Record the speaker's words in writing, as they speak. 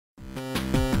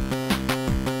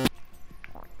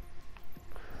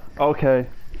Okay,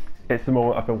 it's the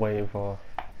moment I've been waiting for.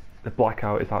 The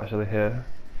Blackout is actually here,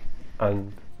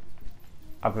 and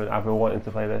I've been wanting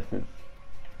to play this since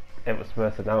it was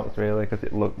first announced, really, because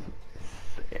it looked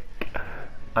sick.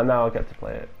 And now I get to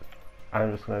play it.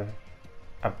 I'm just gonna.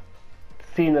 I've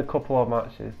seen a couple of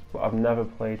matches, but I've never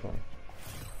played one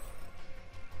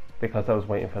because I was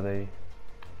waiting for the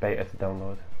beta to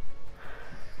download,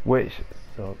 which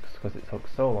sucks because it took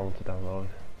so long to download.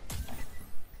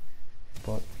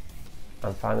 But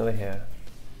I'm finally here.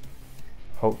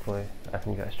 Hopefully I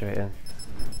can get straight in.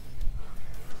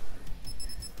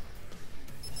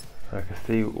 I can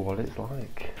see what it's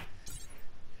like.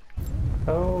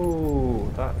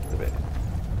 Oh, that's a bit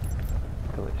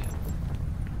delicious.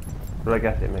 But I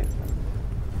guess it makes sense.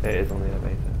 It is only a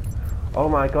beta. Oh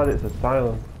my god, it's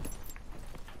Asylum.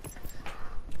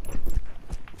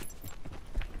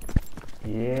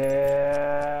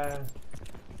 Yeah,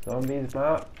 zombies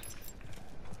maps.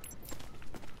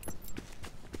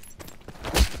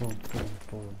 Boom, boom,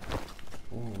 boom.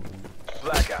 Ooh.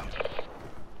 Blackout.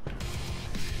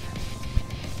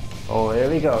 Oh, here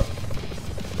we go.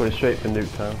 Going straight for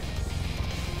Nuketown.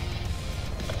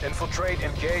 Infiltrate,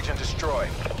 engage, and destroy.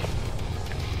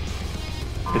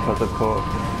 Because of course,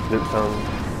 Nuketown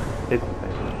is the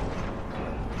same.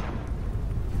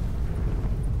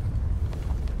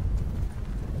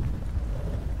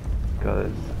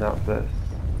 Gotta snap this.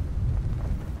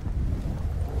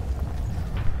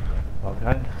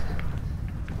 Okay.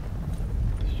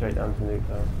 Straight down to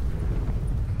Nuketown.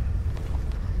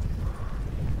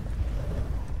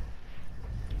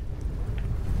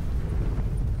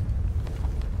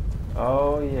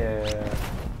 Oh yeah.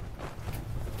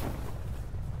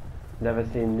 Never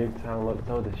seen Nuketown look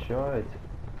so destroyed.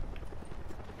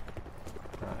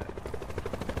 Right.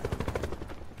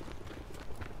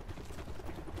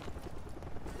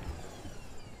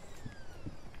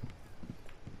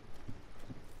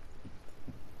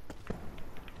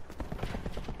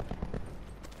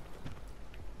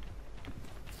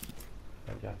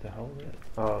 You have to hold it?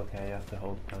 Oh, okay, you have to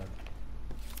hold that.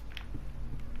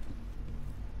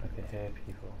 I can hear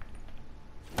people.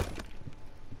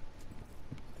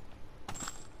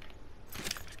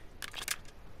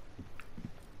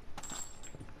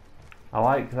 I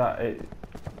like that it's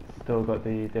still got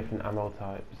the different ammo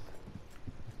types.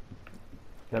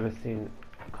 Never seen...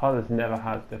 COD has never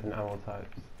had different ammo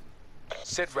types.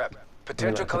 Sit rep.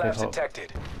 Potential collapse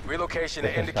detected. Relocation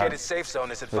to indicated safe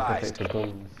zone is advised. Specific for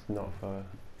guns, not for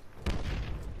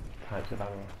types of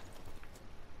ammo.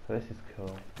 So this is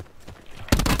cool.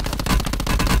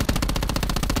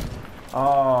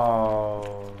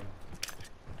 Oh.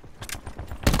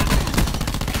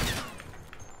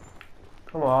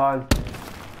 Come on.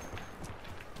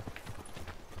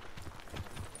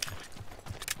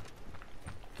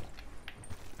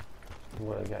 I'm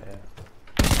gonna get you.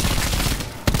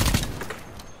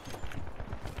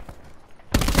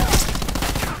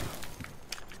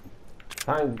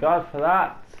 Thank God for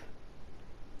that.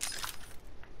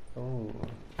 Ooh.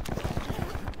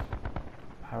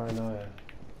 Paranoia.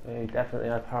 He definitely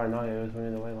had paranoia. He was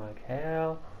running away like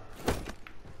hell.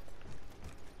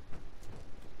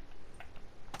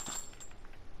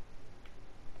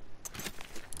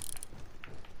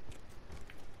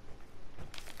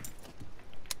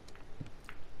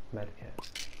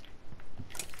 Medkit.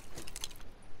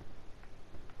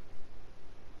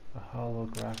 A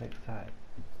holographic sight.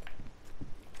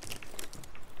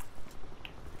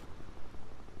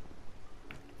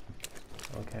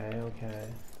 Okay, okay.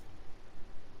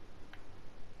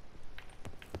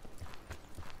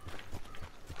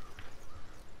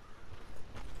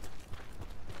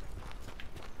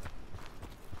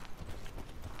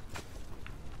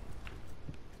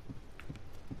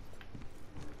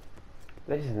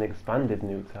 This is an expanded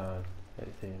Nuketown,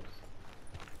 it seems.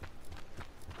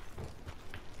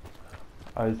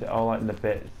 Or is it all like the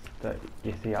bits that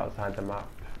you see outside the map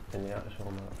in the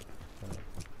actual map?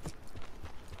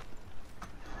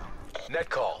 Net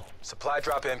call. Supply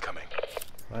drop incoming.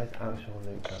 Where's actual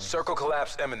Nuketown? Circle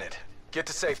collapse imminent. Get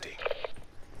to safety.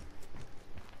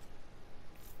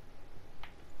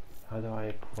 How do I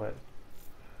equip?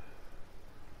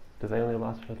 Do they only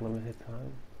last for a limited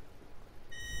time?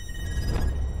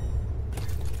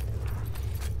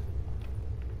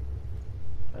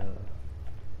 I don't know.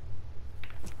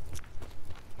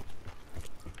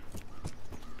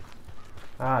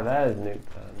 Ah, there's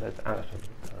Nuketown. There's actual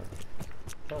Nuketown.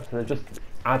 Oh, so they've just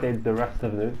added the rest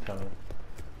of Nuketown.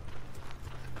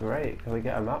 It's great. Can we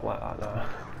get a map like that now?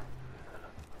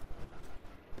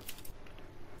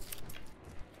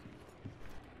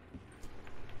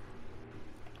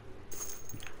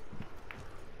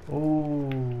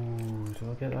 Ooh.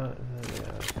 get that? Yeah,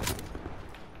 okay.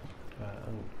 Right,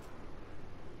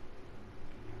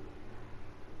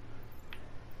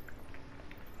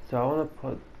 so I want to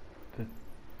put the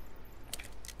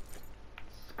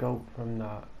scope from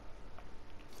that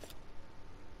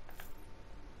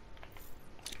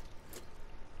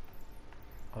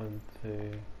onto,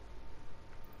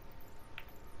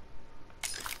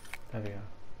 there we go,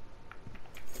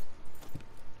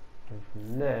 and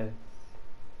from this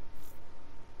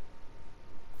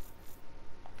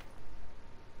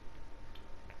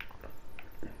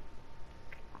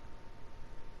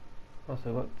also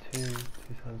I've got two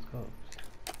sound scopes.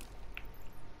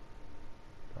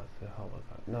 That's the whole of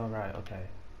that. No, right, okay.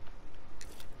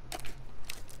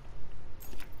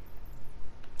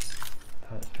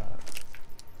 Touch that.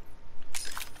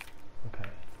 Okay.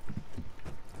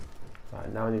 Right,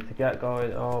 now I need to get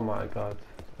going. Oh my god.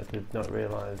 I did not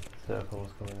realise the circle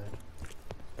was coming in.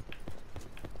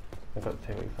 I got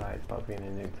too excited about being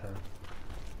in Newtown.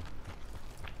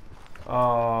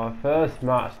 Oh, first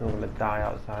match and I'm gonna die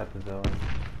outside the zone.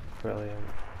 Brilliant.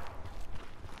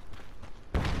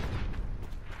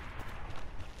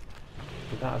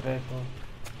 Is that a vehicle?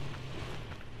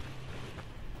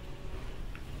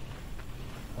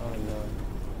 Oh no.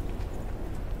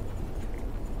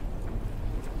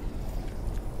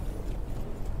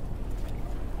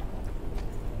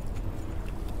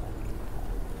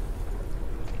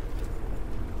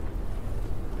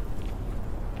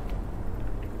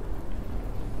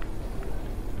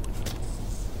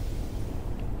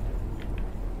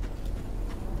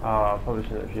 Oh, I probably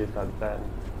shouldn't have used that then.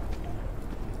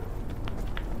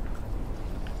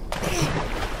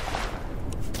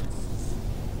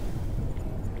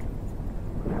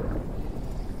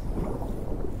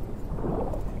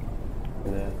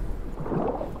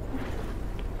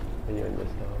 When you're in this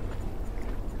zone.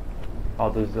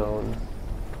 Or the zone.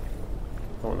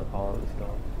 I don't want to call it the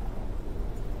zone.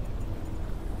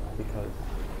 Because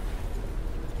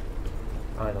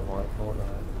I don't want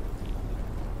Fortnite.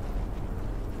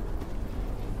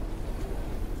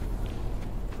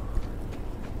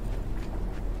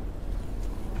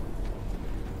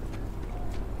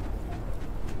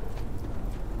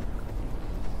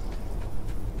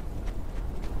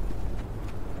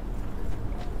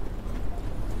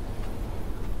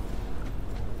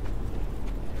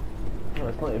 No,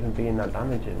 it's not even being that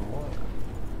damaging. What?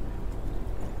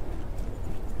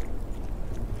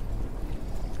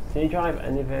 Can you drive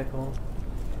any vehicle?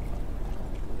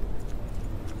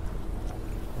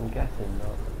 I'm guessing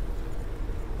not.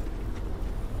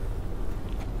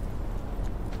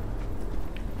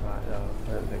 Right, no,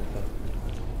 I don't think so.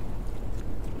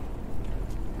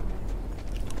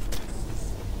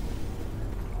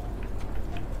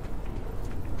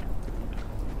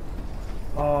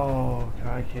 Oh,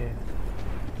 crikey.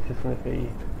 Is this going to be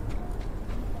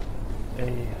a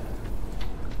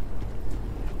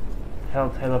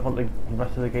telltale of what the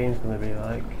rest of the game's going to be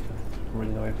like? Just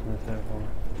running away from the circle.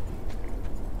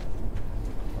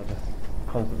 Or just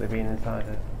constantly being inside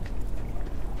it.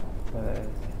 There it is.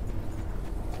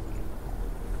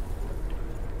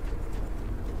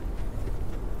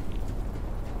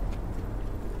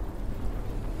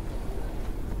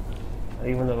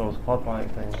 Even though those quad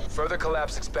bike things. Further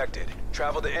collapse expected.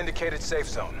 Travel to indicated safe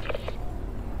zone.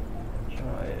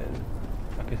 Trying.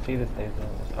 I can see the safe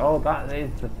zone. Oh, that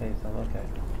is the safe zone, okay.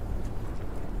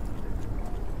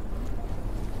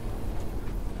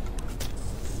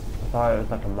 I thought it was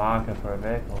like a marker for a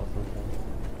vehicle or something.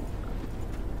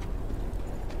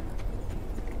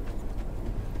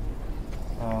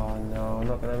 Oh no, I'm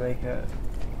not gonna make it.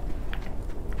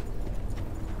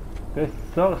 This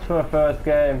sucks for a first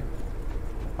game.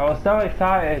 I was so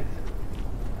excited,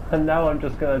 and now I'm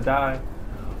just gonna die.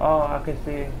 Oh, I can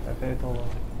see a vehicle.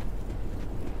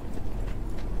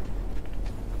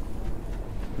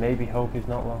 Maybe hope is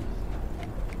not lost.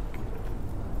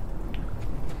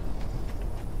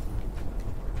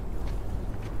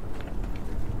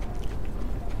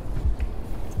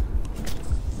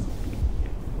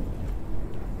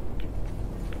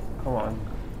 Come on.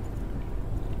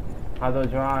 How do I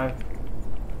drive?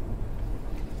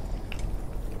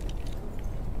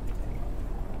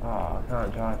 Oh, I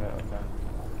can't drive it, okay.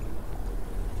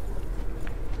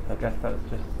 I guess that's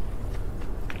just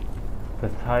the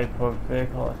type of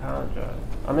vehicle I can't drive.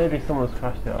 Or maybe someone's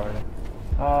crashed it already.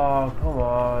 Oh, come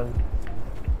on.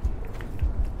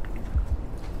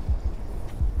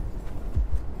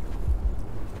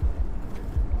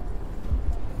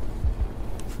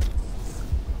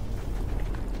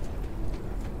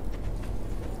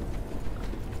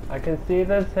 I can see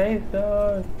the safe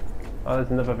zone. Oh,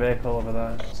 there's another vehicle over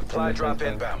there. Supply drop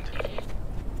inbound.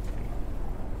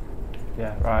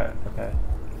 Yeah, right, okay.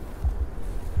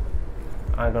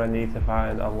 I'm gonna need to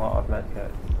find a lot of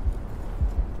medkits.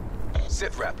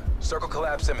 Sit rep. Circle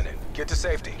collapse imminent. Get to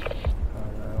safety. Oh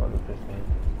no, what does this mean?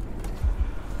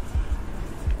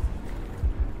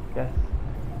 Yes.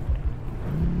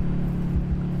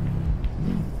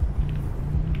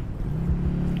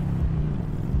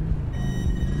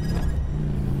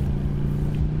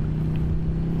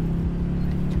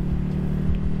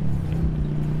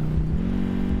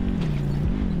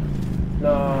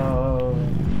 No.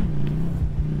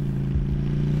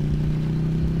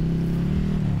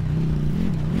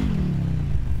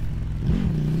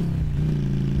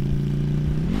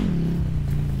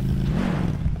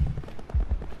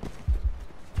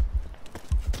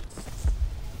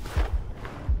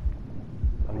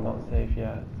 I'm not safe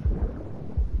yet.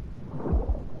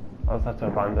 I'll just have to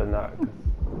abandon that because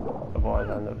otherwise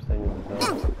I end up staying in the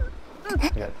zone to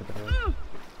get to the roof.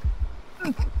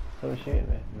 Someone shooting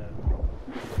me? No.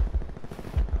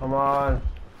 Come on!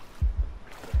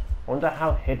 I wonder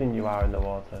how hidden you are in the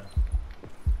water.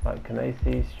 Like, can they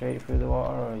see straight through the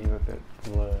water, or are you a bit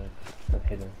blurred and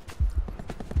hidden?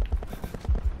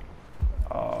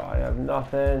 Oh, I have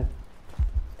nothing!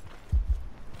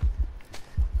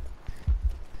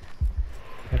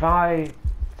 If I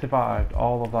survived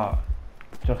all of that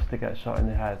just to get shot in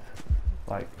the head,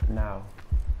 like now,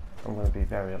 I'm going to be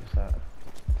very upset.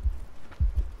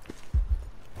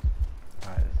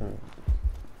 Right, there's some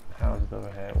houses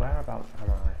over here. Whereabouts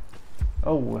am I?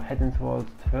 Oh, we're heading towards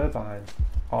Turbine,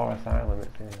 or Asylum it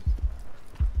seems.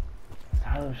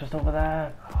 Asylum's just over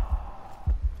there!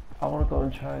 I want to go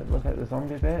and try and look at the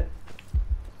zombie bit,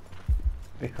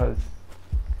 because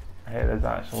here there's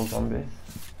actual zombies.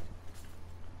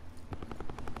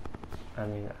 I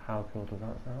mean, how cool does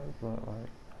that sound? Look like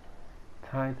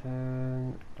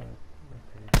Titan. Oh, let's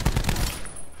see.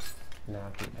 No,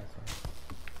 I'll keep this one.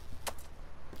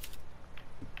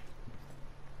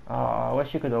 Oh, I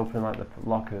wish you could open like the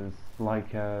lockers,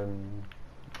 like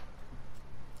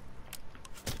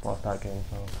what's that game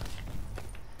called?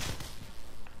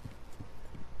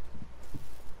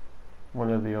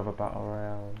 One of the other battle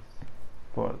royales,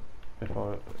 but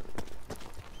before.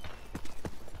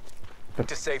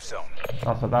 To safe zone.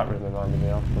 That's what that really reminded me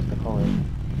of, was the colour.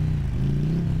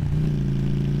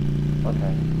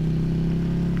 Okay.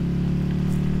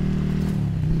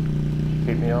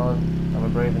 Keep me on. Am I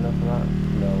brave enough for that?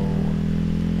 No.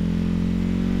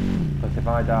 Because if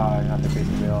I die after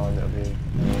keeping me on, it'll be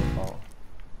my own fault.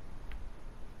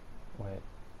 Wait.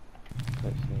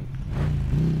 Let's see.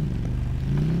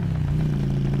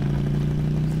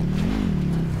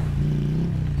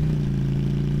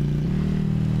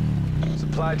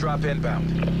 Supply drop inbound.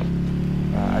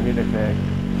 I need a big.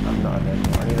 I'm not a big.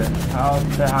 I need a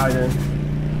house. They're hiding.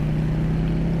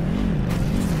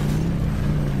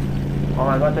 Oh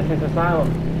my god, this is Asylum.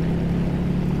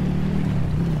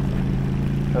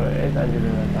 So it is ended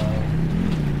in Asylum.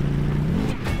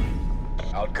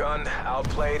 Outgunned,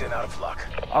 outplayed, and out of luck.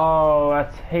 Oh, I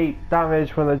take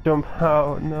damage when I jump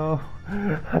out. No,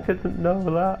 I didn't know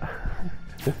that.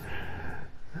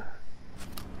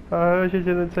 I heard you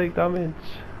didn't take damage.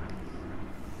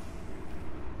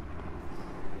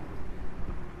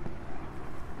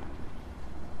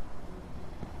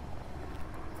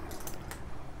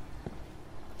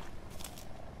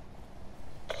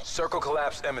 Circle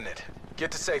collapse imminent.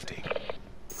 Get to safety.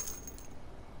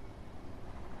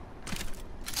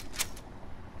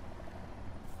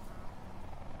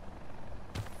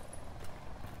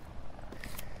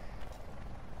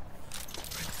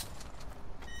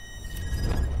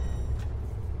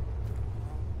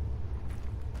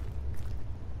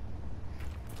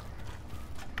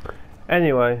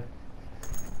 Anyway,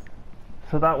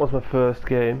 so that was my first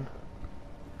game.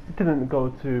 It didn't go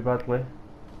too badly.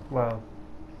 Well,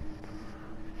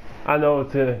 I know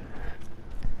at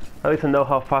least I know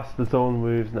how fast the zone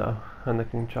moves now, and I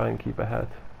can try and keep ahead.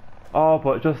 Oh,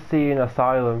 but just seeing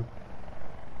Asylum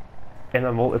in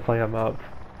a multiplayer map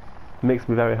makes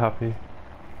me very happy,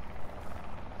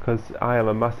 because I am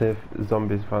a massive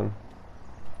zombies fan,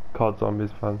 COD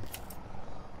zombies fan,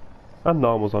 and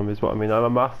normal zombies, but I mean I'm a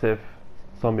massive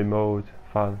zombie mode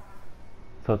fan,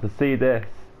 so to see this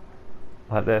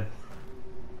like this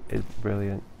is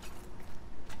brilliant.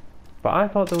 But I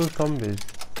thought there was zombies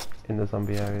in the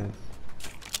zombie areas,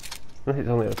 unless it's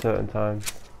only at certain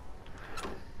times.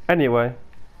 Anyway,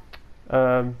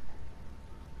 I'll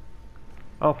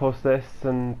post this,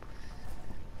 and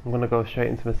I'm gonna go straight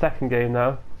into the second game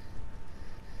now.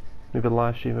 Maybe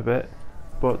live stream a bit,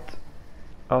 but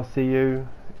I'll see you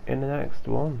in the next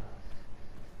one.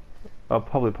 I'll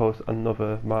probably post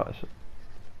another match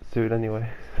soon anyway.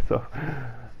 So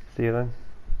see you then.